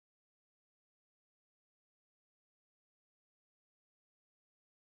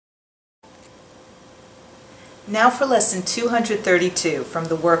Now for Lesson 232 from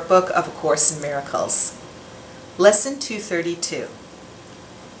the Workbook of A Course in Miracles. Lesson 232.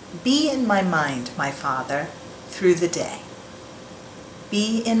 Be in my mind, my Father, through the day.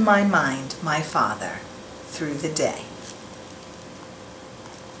 Be in my mind, my Father, through the day.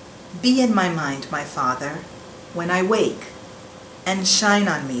 Be in my mind, my Father, when I wake, and shine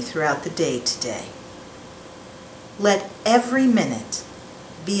on me throughout the day today. Let every minute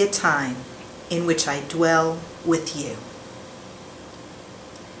be a time in which I dwell with you.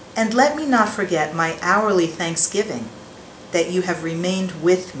 And let me not forget my hourly thanksgiving that you have remained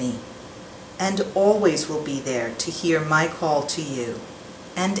with me and always will be there to hear my call to you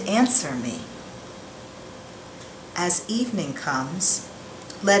and answer me. As evening comes,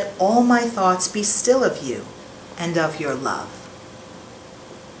 let all my thoughts be still of you and of your love.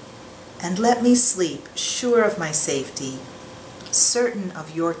 And let me sleep sure of my safety, certain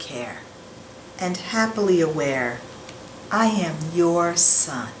of your care, and happily aware I am your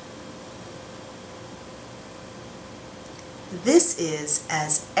son. This is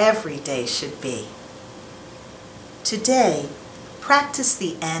as every day should be. Today, practice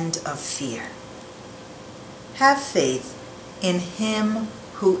the end of fear. Have faith in Him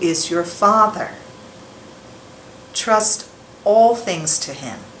who is your Father. Trust all things to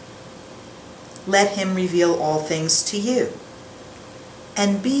Him. Let Him reveal all things to you.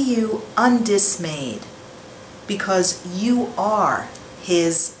 And be you undismayed, because you are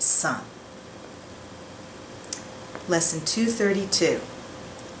His son. Lesson 232.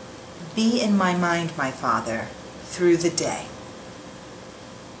 Be in my mind, my Father, through the day.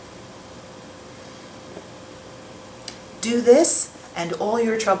 Do this, and all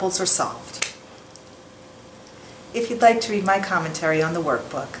your troubles are solved. If you'd like to read my commentary on the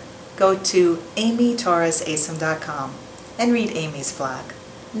workbook, go to amytorresasm.com and read Amy's blog.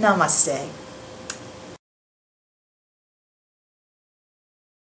 Namaste.